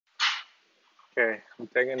Okay, I'm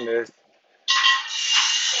taking this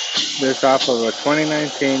off of a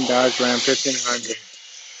 2019 Dodge Ram 1500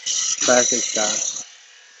 classic style.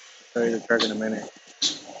 Show you the truck in a minute.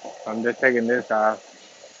 I'm just taking this off.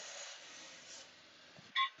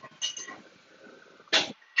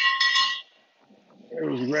 It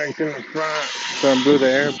was wrecked in the front, so I blew the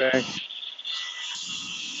airbag.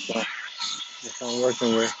 So that's what I'm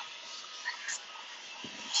working with.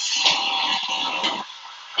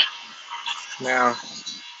 Now,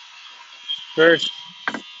 first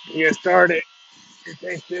you get started, you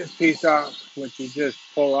take this piece off, which you just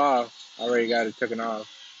pull off. I already got it taken off.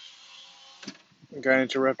 Got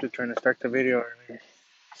interrupted trying to start the video earlier.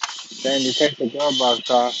 Then you take the glove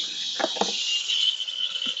box off,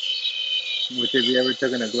 which if you ever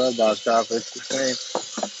taken a glove box off, it's the same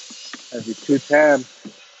as the two tabs.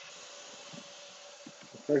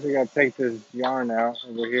 First we gotta take this yarn out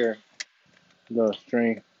over here, little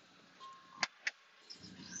string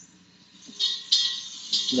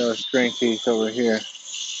piece over here.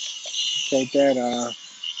 Take that off.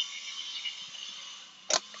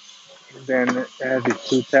 Then it has these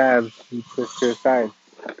two tabs. You push to the side.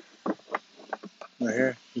 Right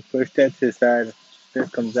here. You push that to the side. This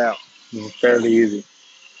comes out. It's fairly easy.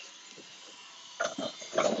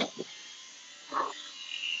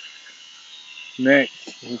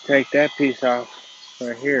 Next, you take that piece off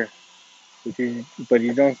right here. But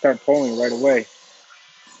you don't start pulling right away.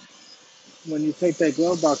 When you take that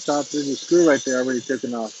glove box off, there's a screw right there already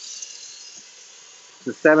taken off. It's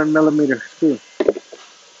a 7 millimeter screw.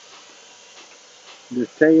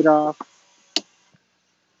 Just take it off,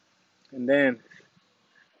 and then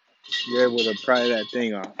you're able to pry that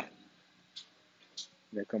thing off,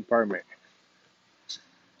 the compartment.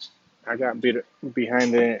 I got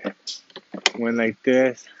behind it, went like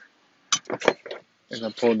this, and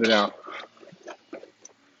I pulled it out.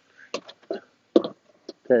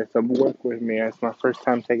 Okay, so work with me. It's my first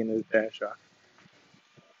time taking this dash off.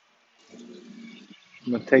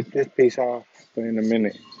 I'm gonna take this piece off, but in a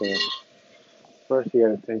minute. So first you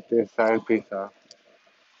gotta take this side piece off.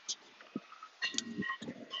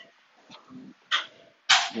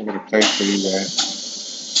 I'm gonna place for you guys.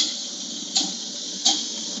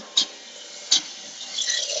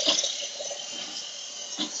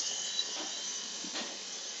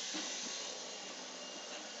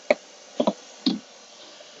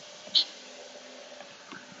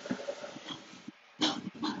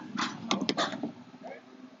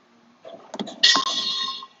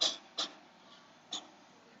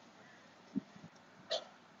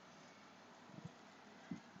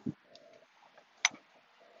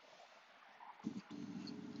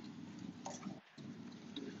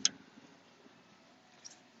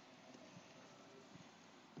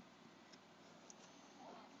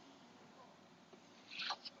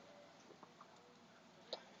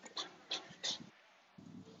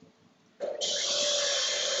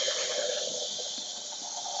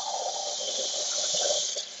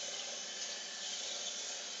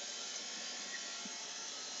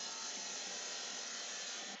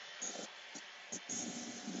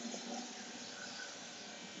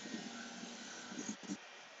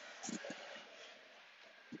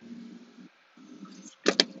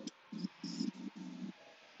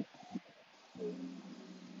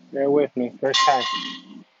 Bear with me, first time.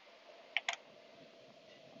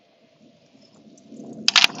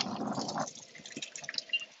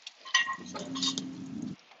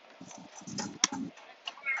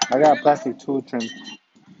 I got plastic tool trim,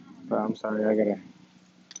 but I'm sorry,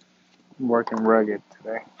 I'm working rugged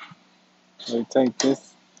today. So we take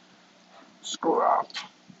this screw off.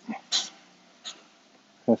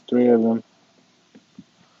 There's three of them.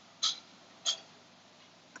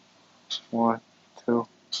 One, two,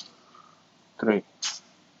 three.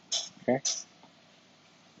 Okay.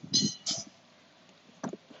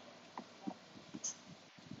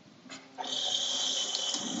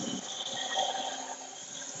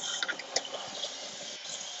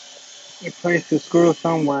 You place the screw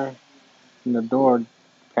somewhere in the door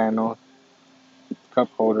panel, cup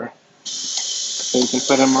holder, so you can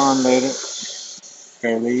put them on later.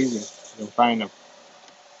 Fairly easy. You'll find them.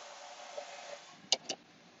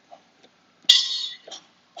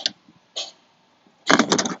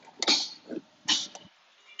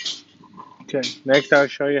 Okay. Next, I'll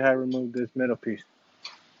show you how to remove this middle piece.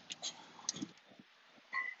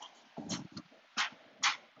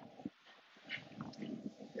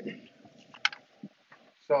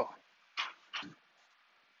 So,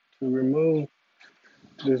 to remove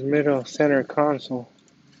this middle center console,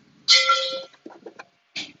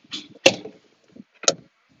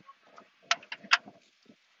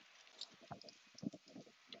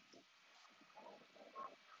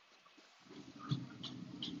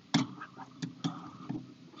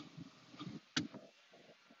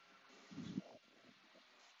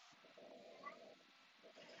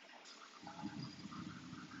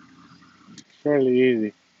 Fairly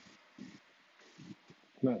easy,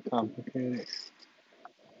 not complicated.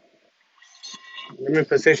 Let me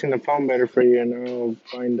position the phone better for you, and I'll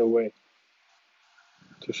find a way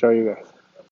to show you guys.